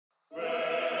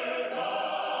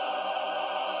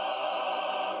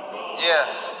Yeah.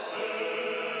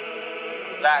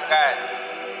 That guy.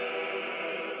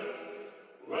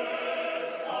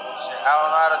 Shit, I don't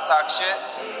know how to talk shit,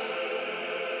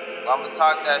 but I'ma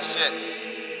talk that shit.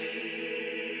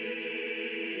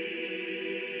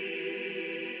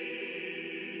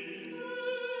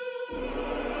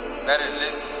 Better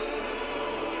listen.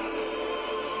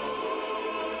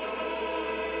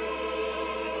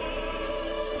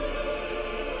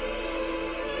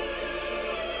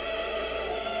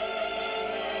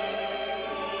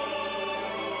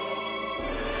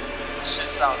 Shit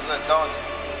sound good, don't it?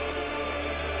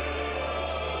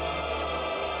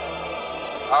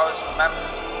 I always remember.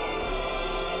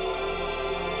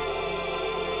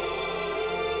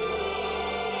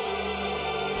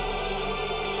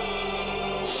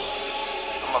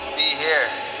 I'ma be here.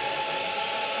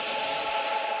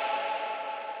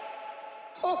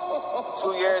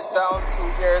 2 years down, 2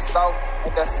 years out,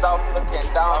 in the south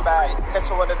looking down bad. Catch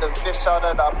one of the fish out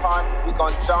of the pond, we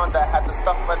gon' drown that. Had the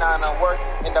stuff banana work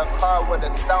in the car with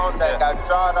a sound that got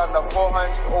drawn on the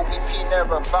 400. O.P.P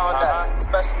never found that.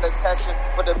 Special attention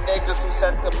for the niggas who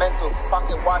sentimental.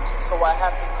 Pocket watching, so I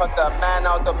had to cut the man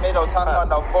out the middle. Talk on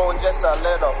the phone just a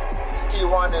little. He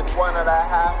wanted 1.5,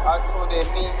 I told him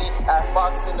meet me at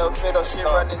Fox in the fiddle. Shit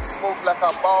running smooth like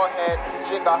a ball head.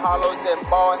 Stick of hollows and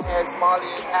ball heads. Molly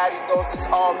and Addy, those is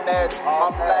all meds.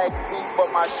 My flag blue,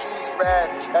 but my shoes red.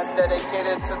 That's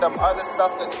dedicated to them other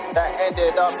suckers that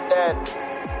ended up dead.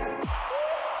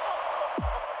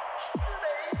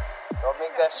 Don't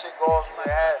make that shit go over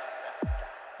your head.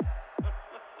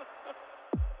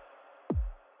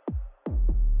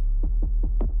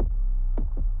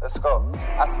 Let's go.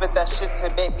 I spit that shit to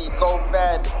make me go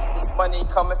bad. This money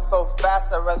coming so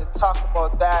fast, I'd rather talk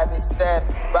about that instead.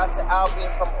 Ride to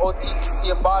Albion from OT to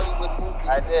see a Bollywood movie.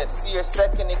 I did. See your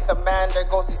second in command, there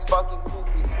goes this fucking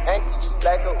kufi. And teach you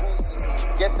like a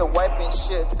Uzi. Get the wiping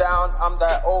shit down, I'm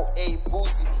that O.A.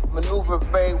 boozy. Maneuver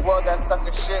very well, that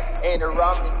sucker shit ain't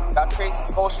around me. Got crazy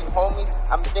Scotian homies,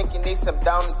 I'm thinking they some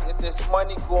downies. If there's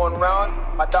money going round,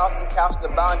 my dogs can couch the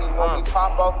bounty. When we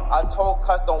pop out, I told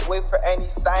cuz don't wait for any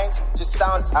signs, just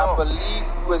sounds. I believe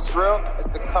you is real, it's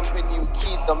the company you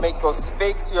keep. Don't make those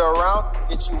fakes you around,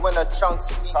 get you in a trunk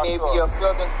sleep. Maybe a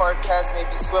field in Cortez,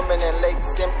 maybe swimming in Lake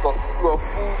Simcoe. You a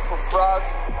fool for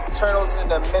frogs, turtles in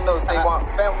the minnows. They want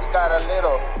fam, we got a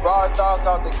little. Raw dog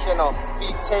out the kennel.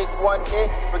 Feet take 1 hit,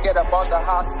 forget about the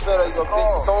hospital. You're big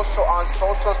social on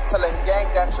socials, telling gang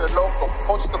that you're local.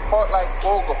 Coach the court like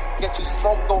Bogle, get you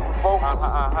smoked over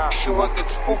vocals. She will get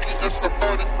spooky, it's the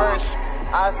 31st.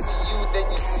 I see you, then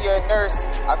you see a nurse.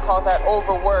 I call that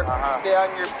overwork. Stay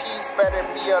on your P's, better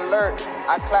be alert.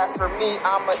 I clap for me,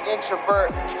 I'm an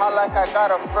introvert. How like I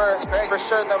got a first. For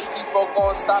sure them people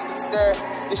gon' stop and stare.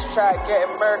 This track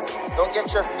getting murked, don't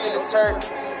get your feelings hurt.